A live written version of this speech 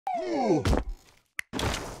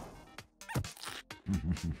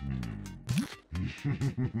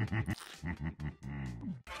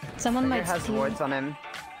Someone might has steal. wards on him.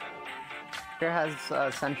 Here has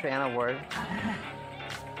sentry and a ward.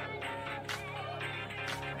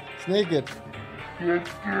 Sneak it. Who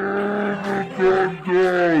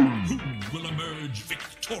will emerge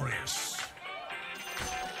victorious?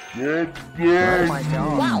 Oh my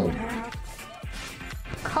god. Wow.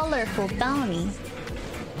 Colorful bounty.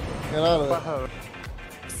 Get out of it. Whoa.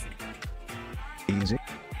 Easy.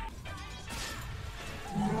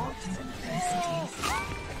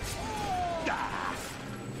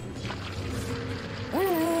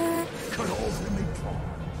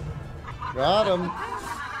 Got him.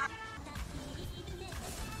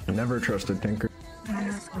 Never trusted Tinker.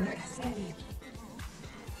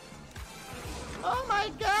 Oh my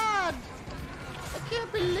god! I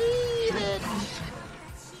can't believe it!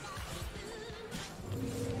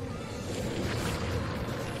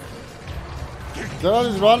 Zerad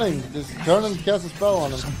is running. Just turn and cast a spell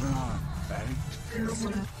on him.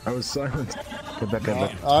 I was silent. Get back, get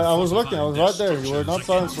back. I was looking. I was right there. You were not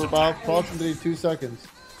silent for about approximately 2 seconds.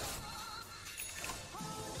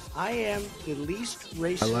 I am the least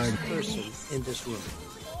racist person in this room.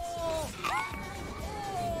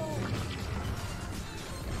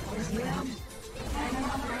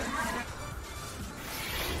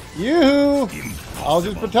 Yoo-hoo! I was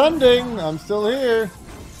just pretending. I'm still here.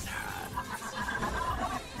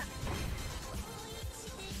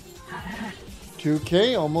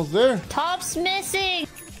 $2K, almost there. Top's missing.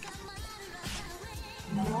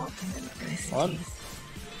 What?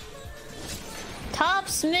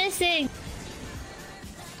 Top's missing.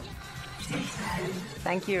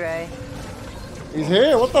 Thank you, Ray. He's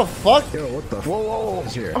here. What the fuck? Yo, what the? Whoa, whoa, whoa!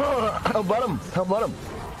 He's here. How about him? How about him?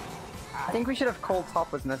 I think we should have called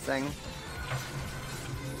top was missing.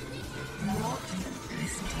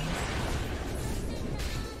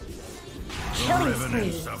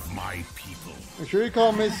 Revenants of my people. Make sure you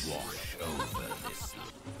call Miss. Wash over this.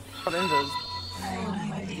 Got injured.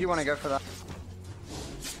 If you want to go for that.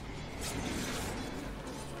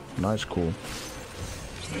 Nice, cool.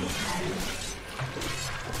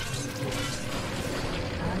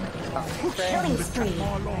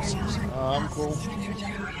 I'm cool.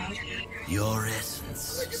 Your essence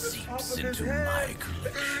seeps into my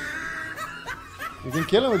creation. You can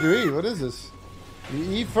kill him with your E. What is this? You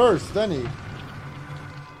E first, then E.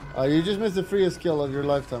 You just missed the freest kill of your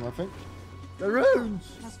lifetime, I think. The runes!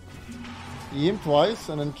 E him twice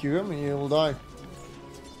and then Q him and you will die.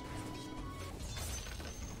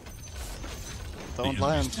 Don't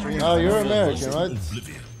land. Oh, you're American, right?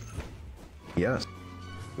 Yes.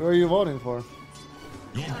 Who are you voting for?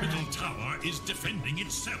 Your middle tower is defending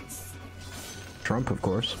itself. Trump, of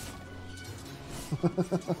course.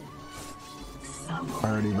 I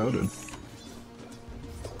already voted.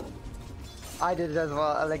 I did it as well,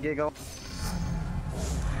 I like giggle.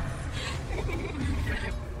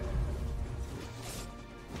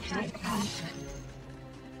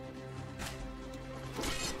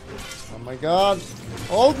 Oh my god.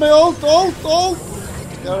 Ult me, ult!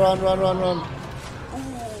 Yeah, run.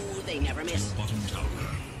 Ooh, they never miss. Bottom tower.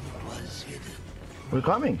 We're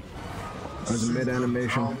coming. I was in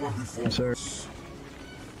mid-animation. Yes, sir.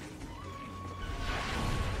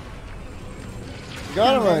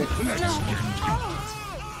 Got him right.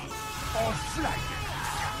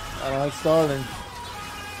 Alright, starting.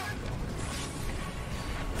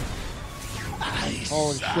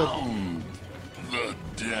 Holy shit. The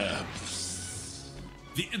depths.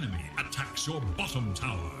 The enemy attacks your bottom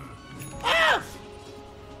tower.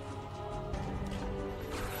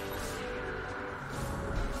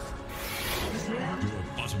 Your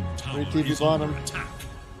bottom tower TP is bottom. under attack.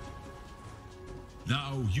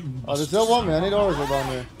 Now you Oh, there's still one, man. I need Oracle down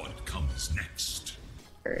there. What comes next?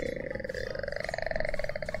 The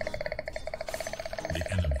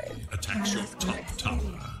enemy attacks your top tower.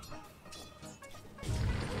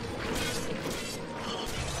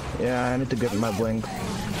 Yeah, I need to get my blink.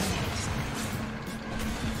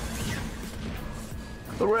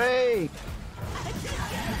 Hooray!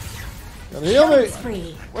 Gotta heal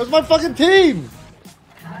me! Where's my fucking team?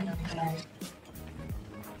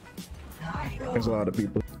 There's a lot of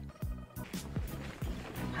people.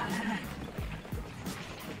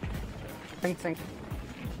 Think.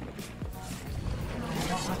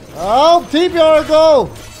 Oh, TP Oracle!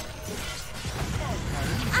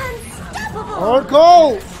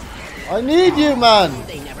 Oracle! I need you, man!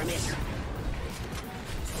 They never miss.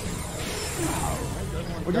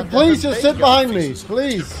 Would you please just sit behind me?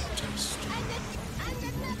 Please.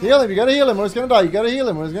 Heal him, you gotta heal him or he's gonna die. You gotta heal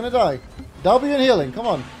him or he's gonna die. W and healing, come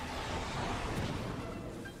on.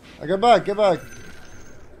 I get back, get back.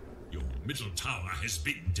 Your middle tower has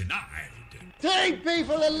been denied. Take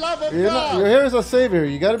people in love of God! You're here as a savior.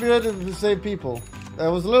 You gotta be ready to save people. That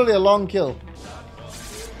was literally a long kill.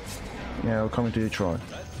 Yeah, we're coming to you, Troy.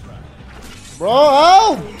 Bro,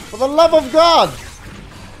 help! For the love of God!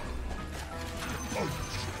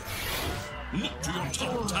 Look to your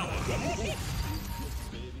top tower.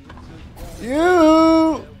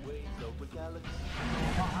 You!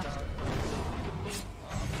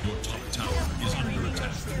 Your top tower is under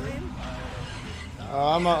attack.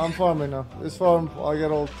 I'm farming now. This farm, I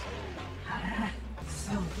get old.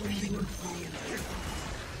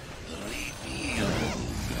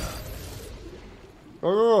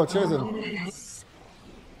 Go, chase him.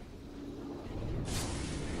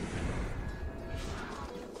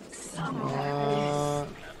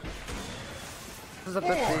 This is a bit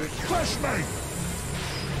big. Crush me!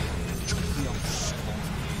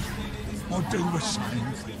 Or do the same.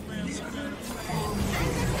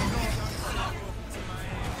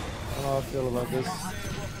 I don't know how I feel about this.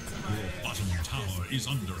 Your bottom tower is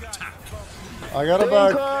under attack. I got it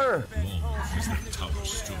back. Long has that tower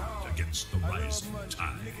stood against the rising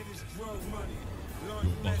tide.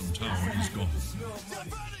 Your bottom tower is gone.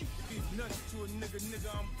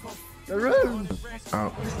 The room.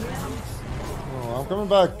 Oh. Oh, I'm coming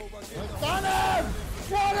back. Stunner!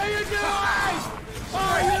 What are you doing?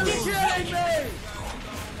 Are you kidding me?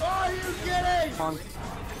 Are you kidding?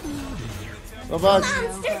 Go back.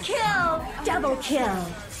 Monster kill! Double kill!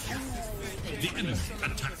 The enemy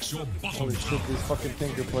attacks your bottom Holy tower. shit, these fucking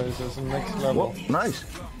Tinker players are some next level. Whoa, nice.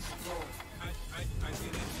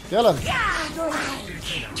 Kill him.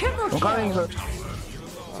 Triple I'm coming, kill! sir.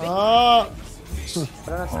 Ah.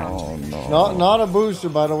 Oh, no. Not a booster,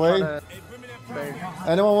 by the way.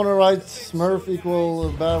 Anyone want to write Smurf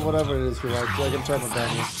equal bad, whatever it is you write, so I can try my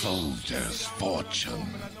damage. Soldier's fortune.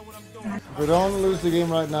 If we don't lose the game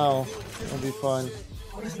right now, it'll be fine.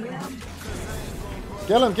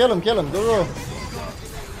 Kill him, kill him, kill him. Go,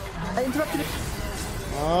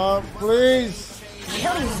 go. Please.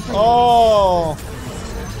 Oh.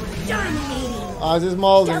 Ah, this is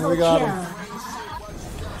Malden. We got him.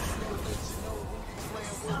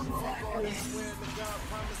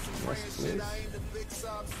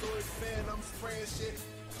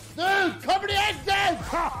 Dude, cover the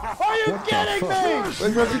exit! Are you kidding me?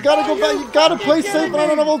 Wait, bro, you gotta go back. You gotta play safe. No,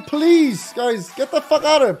 no, no, no, please, guys, get the fuck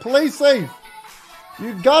out of it. Play safe.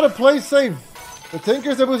 You gotta play safe. The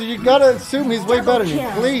Tinker's a booster. You gotta assume he's way better than you.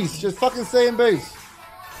 Please, just fucking stay in base.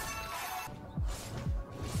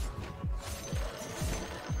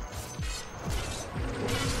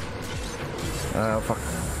 Fuck.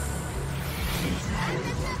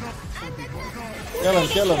 Kill him,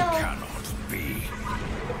 kill him. Cannot be.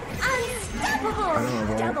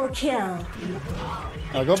 Unstoppable! Double kill!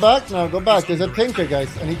 Now go back. Now go back. There's a Tinker,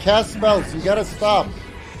 guys, and he casts spells. You gotta stop.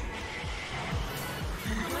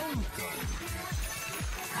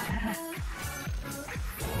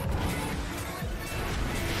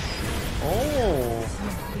 Oh.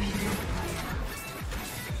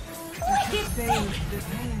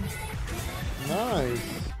 Nice.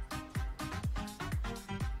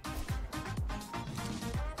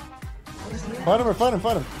 Fight him, fight him,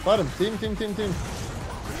 fight him, fight him. Team, team, team, team.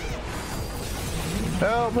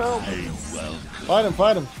 Help, help. Fight him,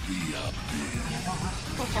 fight him.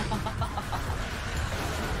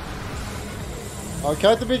 Oh,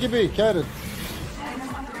 kite the BKB, kite it.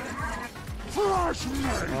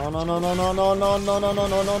 No, no, no, no, no, no, no, no, no, no, no,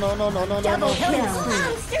 no, no, no, no, no, no, Double no. kill!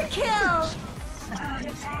 Monster kill!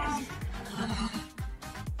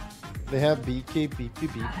 They have BKB.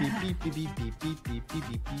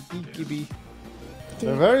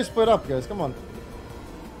 They're very split up, guys. Come on.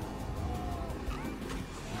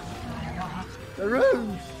 The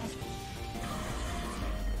runes.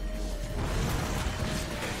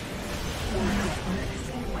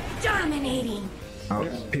 Dominating! Oh,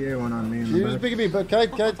 PA went on me in Use the back. BKB, but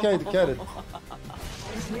kite it.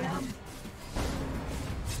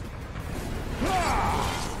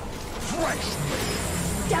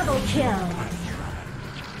 Double kill!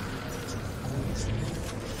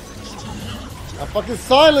 Ah, fucking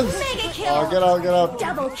silence! Mega kill! Oh, get out, get out.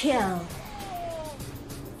 Double kill!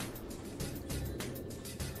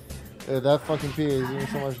 Yeah, that fucking PA is doing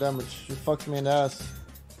so much damage. It fucks me in the ass.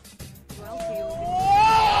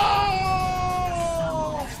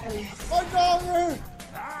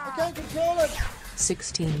 I can't control it!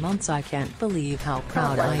 16 months. I can't believe how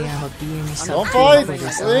proud I am of being Don't such fight, for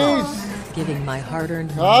this please! giving my hard-earned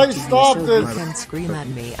Guys, money to you stop so this. you can scream at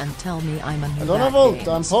me and tell me I'm a new I don't have bad ult, games.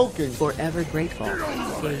 I'm poking. Forever grateful.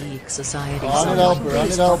 Geek Society. I need help, Someone I need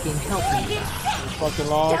please help. fucking help me. fucking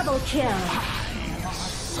lost. Double kill.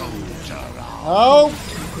 Oh!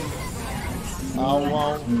 Oh,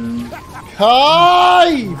 wow.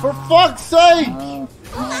 Kai! For fuck's sake!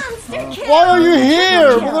 Monster kill. Why are you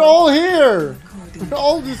here? We're all here! We're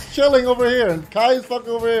all just chilling over here, and Kai's fucking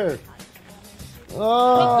over here.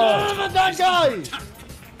 Oh, that guy!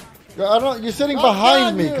 I don't, you're sitting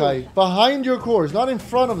behind me, Kai. Behind your course, not in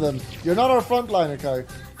front of them. You're not our frontliner, Kai.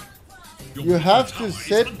 You have to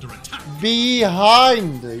sit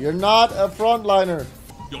behind. You're not a frontliner.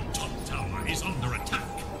 Your top tower is under attack.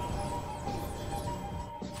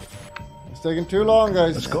 It's taking too long,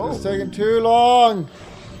 guys. Let's go. It's taking too long.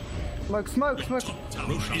 Smoke, smoke, smoke.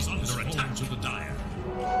 Tower is under attack to the dire.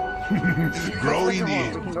 Growing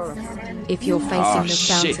in. If you're facing the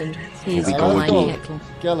shit. fountain, he's Let's got my go. kettle.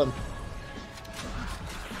 Kill him.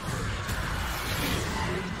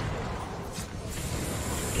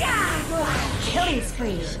 Killing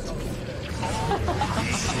spree.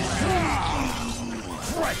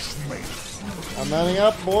 I'm manning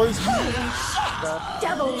up, boys.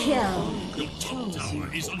 Double kill. Your top tower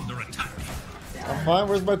is under attack. I'm fine.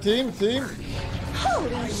 Where's my team? Team?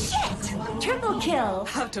 Holy shit. Triple kill.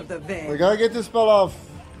 Out of the vein. We gotta get this spell off,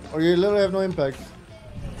 or you literally have no impact.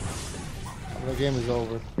 The game is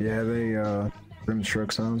over. Yeah, they rim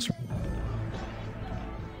truck sounds. Your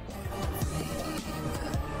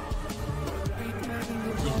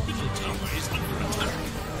middle tower is under attack.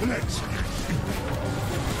 Let's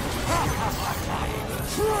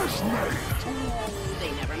Trust me.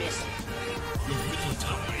 They never miss. Your middle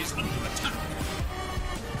tower is under attack.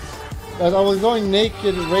 Guys, I was going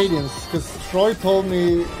naked Radiance because Troy told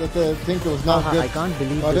me that the Tinker was not good. I can't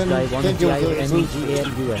believe I this didn't guy wanted think to it was a boost. MEGA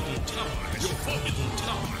and US. Your middle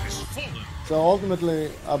tower has fallen. So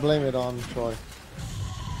ultimately, I blame it on Troy.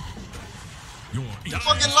 Your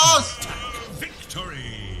fucking lost!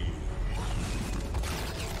 Victory!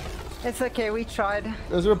 It's okay, we tried.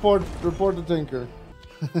 Let's report the Tinker.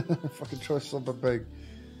 Fucking Troy's so big.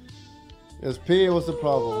 Yes, P was the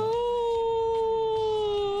problem.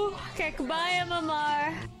 Okay, goodbye,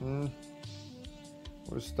 MMR.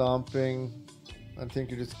 We're stomping. I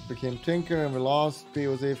think you just became Tinker and we lost. P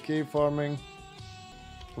was AFK farming.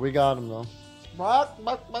 We got him though.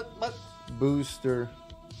 Booster.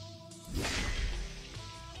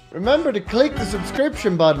 Remember to click the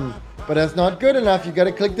subscription button, but that's not good enough. You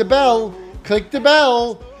gotta click the bell. Click the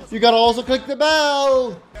bell. You gotta also click the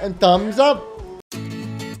bell and thumbs up.